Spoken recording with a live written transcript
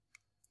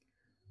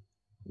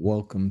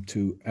Welcome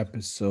to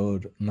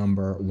episode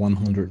number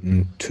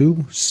 102,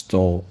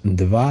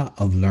 102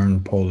 of Learn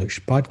Polish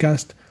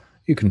Podcast.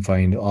 You can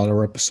find all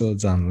our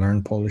episodes on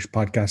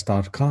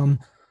learnpolishpodcast.com.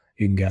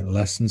 You can get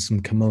lessons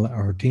from Camilla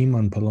or her team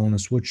on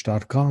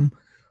polonaswitch.com.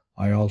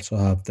 I also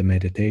have the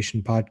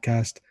meditation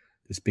podcast,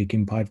 the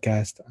speaking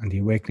podcast, and the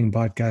awakening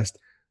podcast,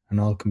 and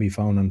all can be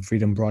found on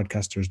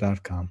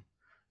freedombroadcasters.com.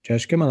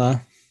 Cześć Camilla.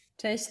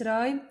 Cześć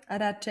Roy, a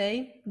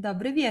raczej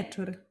dobry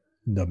wieczór.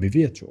 Dobry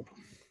wieczór.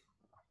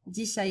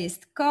 Dzisiaj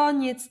jest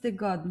koniec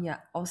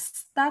tygodnia,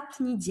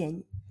 ostatni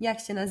dzień. Jak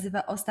się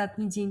nazywa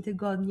ostatni dzień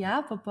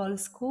tygodnia po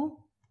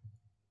polsku?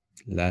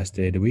 Last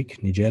day of the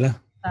week, niedziela.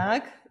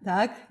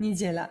 Tak,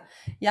 niedziela.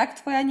 Jak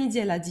twoja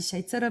niedziela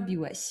dzisiaj? Co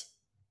robiłeś?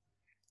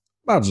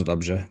 Bardzo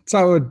dobrze.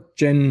 Cały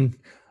dzień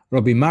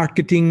robi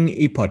marketing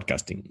i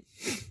podcasting.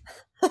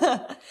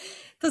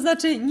 To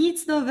znaczy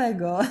nic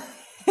nowego.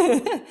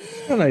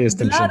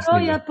 Jestem Dla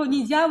Roya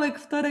poniedziałek,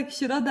 wtorek,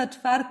 środa,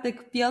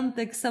 czwartek,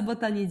 piątek,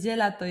 sobota,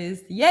 niedziela to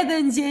jest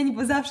jeden dzień,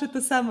 bo zawsze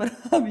to samo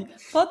robi.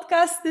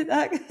 Podcasty,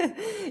 tak?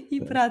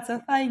 I praca,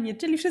 fajnie.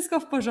 Czyli wszystko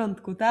w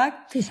porządku,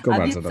 tak? Wszystko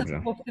bardzo dobrze. A wiesz,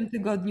 co było w tym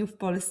tygodniu w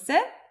Polsce?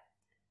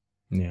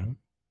 Nie.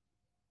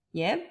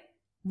 Nie?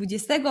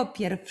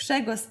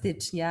 21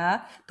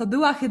 stycznia to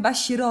była chyba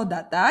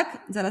środa,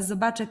 tak? Zaraz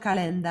zobaczę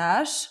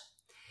kalendarz.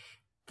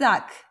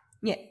 Tak,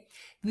 nie.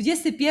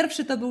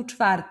 21 to był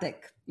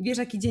czwartek. Wiesz,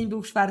 jaki dzień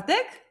był w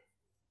czwartek?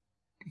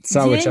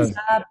 Cały Dzień czas.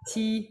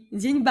 babci.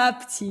 Dzień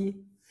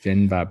babci.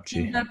 Dzień babci.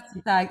 Dzień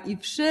babci, tak. I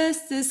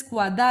wszyscy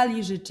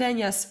składali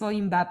życzenia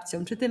swoim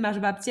babciom. Czy ty masz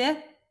babcię?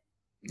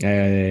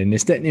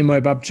 Niestety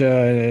moja babcia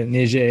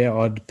nie żyje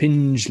od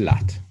 5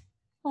 lat.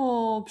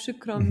 O,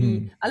 przykro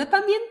mi. Ale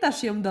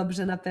pamiętasz ją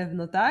dobrze na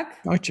pewno,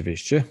 tak?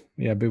 Oczywiście.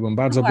 Ja byłem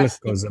bardzo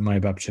blisko z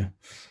mojej babci.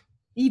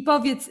 I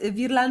powiedz, w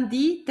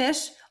Irlandii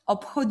też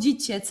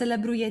obchodzicie,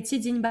 celebrujecie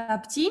Dzień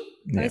Babci?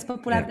 To jest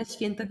popularne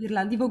święto w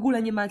Irlandii. W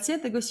ogóle nie macie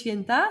tego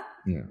święta?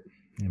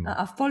 Nie ma.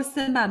 A w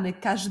Polsce mamy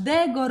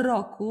każdego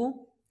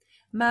roku,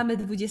 mamy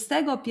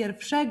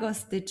 21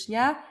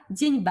 stycznia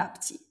Dzień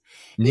Babci.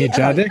 Nie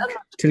dziadek,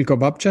 tylko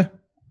babcia?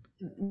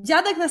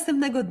 Dziadek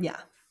następnego dnia.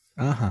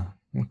 Aha,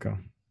 okej.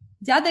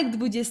 Dziadek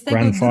 22.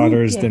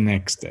 Grandfather's the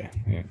next day.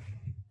 Yeah.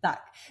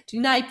 Tak,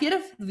 czyli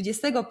najpierw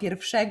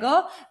 21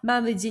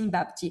 mamy Dzień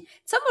Babci.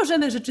 Co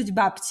możemy życzyć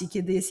babci,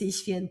 kiedy jest jej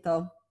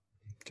święto?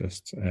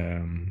 Just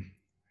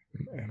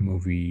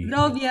mówi...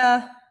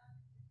 Zdrowia.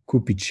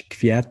 Kupić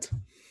kwiat.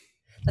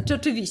 Znaczy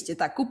oczywiście,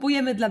 tak,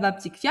 kupujemy dla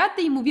babci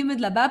kwiaty i mówimy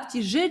dla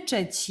babci,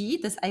 życzę ci,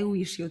 to jest I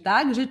wish you,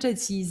 tak? Życzę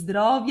ci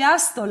zdrowia,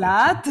 100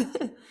 lat.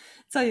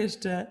 Co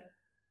jeszcze?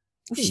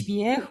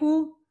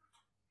 Uśmiechu.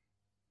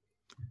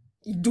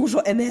 I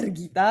dużo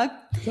energii,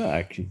 tak?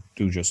 Tak,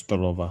 dużo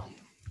stolowa.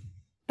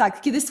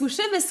 Tak, kiedy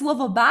słyszymy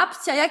słowo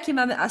babcia, jakie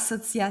mamy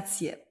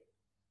asocjacje?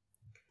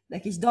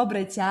 Jakieś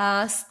dobre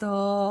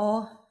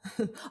ciasto,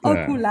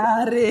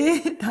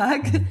 okulary,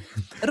 tak?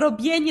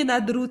 Robienie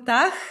na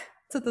drutach.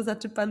 Co to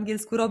znaczy po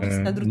angielsku robić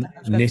na drutach?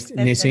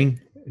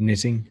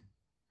 Knitting.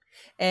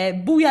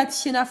 Bujać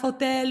się na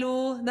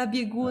fotelu, na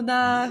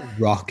biegunach.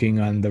 Rocking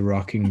on the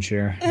rocking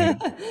chair.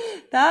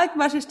 Tak?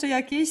 Masz jeszcze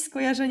jakieś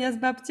skojarzenia z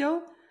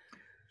babcią?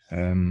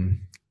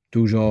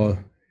 Dużo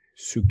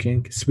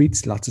sukienek,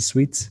 sweets, lots of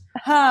sweets.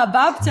 Aha,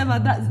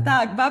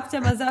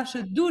 babcia ma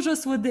zawsze dużo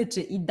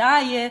słodyczy i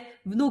daje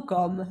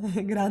wnukom,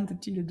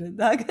 grandchildren,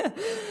 tak?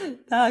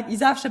 Tak, i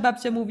zawsze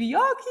babcia mówi,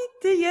 jaki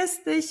ty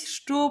jesteś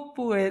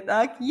szczupły,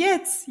 tak?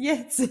 Jedz.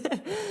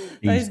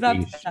 To jest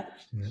babcia.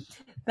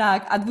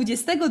 Tak, a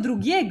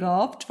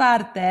 22 w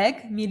czwartek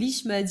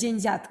mieliśmy Dzień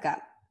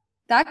Dziadka.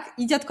 Tak?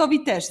 I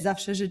dziadkowi też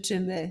zawsze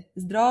życzymy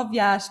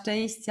zdrowia,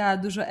 szczęścia,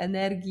 dużo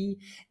energii.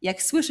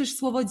 Jak słyszysz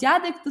słowo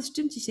dziadek, to z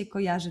czym ci się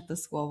kojarzy to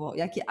słowo?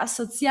 Jakie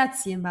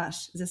asocjacje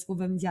masz ze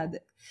słowem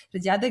dziadek? Że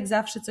dziadek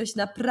zawsze coś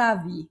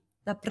naprawi.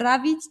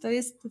 Naprawić to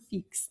jest to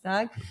fix,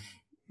 tak?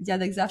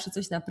 Dziadek zawsze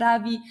coś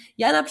naprawi.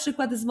 Ja na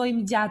przykład z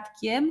moim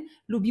dziadkiem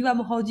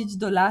lubiłam chodzić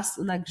do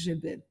lasu na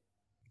grzyby.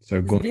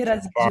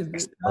 Zbierać grzyby.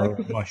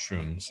 Tak?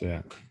 Mushrooms,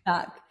 yeah.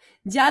 Tak.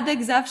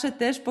 Dziadek zawsze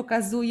też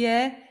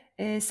pokazuje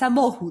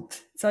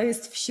samochód, co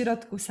jest w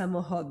środku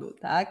samochodu,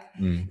 tak?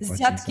 Z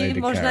dziadkiem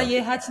można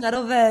jechać na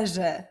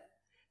rowerze.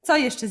 Co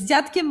jeszcze? Z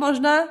dziadkiem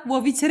można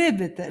łowić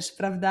ryby też,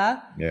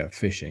 prawda? Yeah,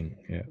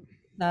 fishing, yeah.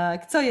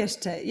 Tak, co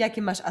jeszcze?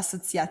 Jakie masz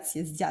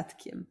asocjacje z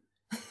dziadkiem?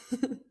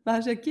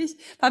 Masz jakieś?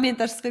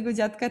 Pamiętasz swojego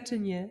dziadka, czy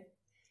nie?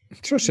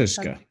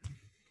 Troszeczkę.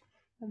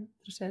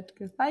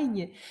 Troszeczkę,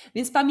 fajnie.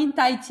 Więc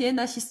pamiętajcie,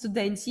 nasi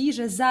studenci,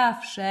 że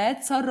zawsze,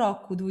 co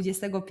roku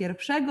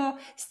 21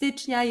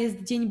 stycznia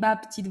jest Dzień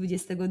Babci,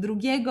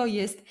 22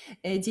 jest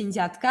Dzień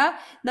Dziadka.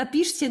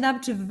 Napiszcie nam,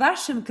 czy w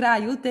waszym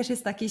kraju też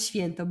jest takie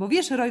święto, bo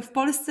wiesz, Roy, w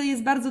Polsce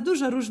jest bardzo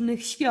dużo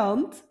różnych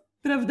świąt,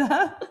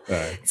 prawda?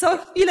 Tak. Co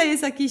chwilę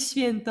jest jakieś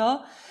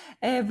święto.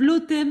 W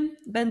lutym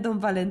będą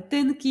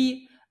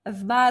walentynki,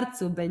 w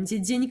marcu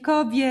będzie Dzień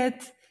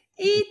Kobiet,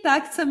 i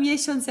tak co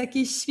miesiąc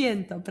jakieś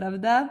święto,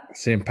 prawda?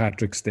 St.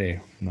 Patrick's Day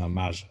na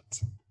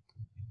marzec.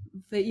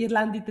 w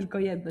Irlandii tylko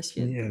jedno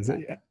święto. Nie,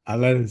 Tak.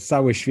 ale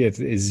cały świat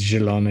jest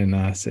zielony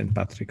na St.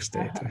 Patrick's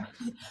Day. Tak?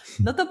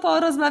 No to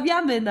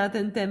porozmawiamy na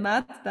ten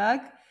temat,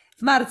 tak?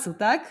 W marcu,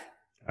 tak?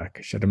 Tak,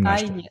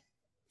 17. Fajnie.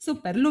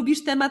 Super.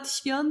 Lubisz temat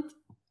świąt?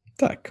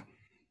 Tak.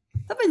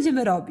 To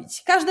będziemy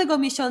robić. Każdego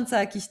miesiąca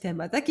jakiś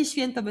temat. Jakie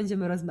święto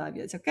będziemy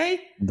rozmawiać, ok?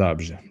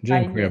 Dobrze.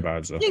 Dziękuję Fajnie.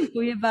 bardzo.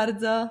 Dziękuję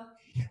bardzo.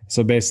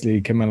 So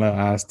basically, Camilla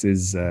asked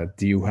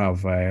do you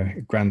have a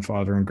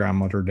grandfather and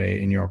grandmother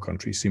day in your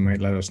country? So you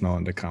might let us know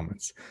in the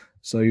comments.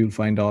 So you'll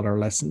find all our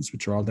lessons,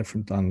 which are all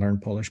different, on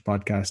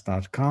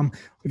learnpolishpodcast.com.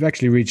 We've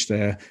actually reached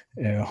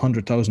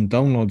 100,000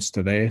 downloads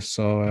today.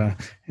 So,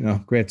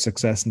 great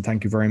success. And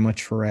thank you very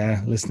much for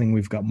listening.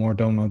 We've got more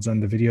downloads on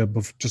the video,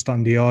 but just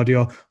on the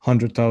audio,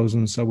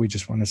 100,000. So we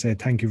just want to say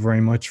thank you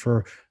very much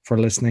for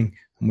listening,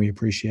 and we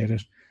appreciate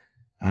it.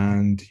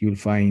 And you'll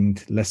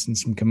find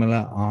lessons from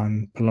Camilla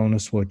on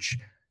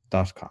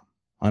polonaswitch.com.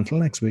 Until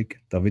next week,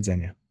 do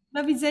widzenia.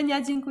 Do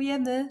widzenia,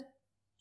 dziękujemy.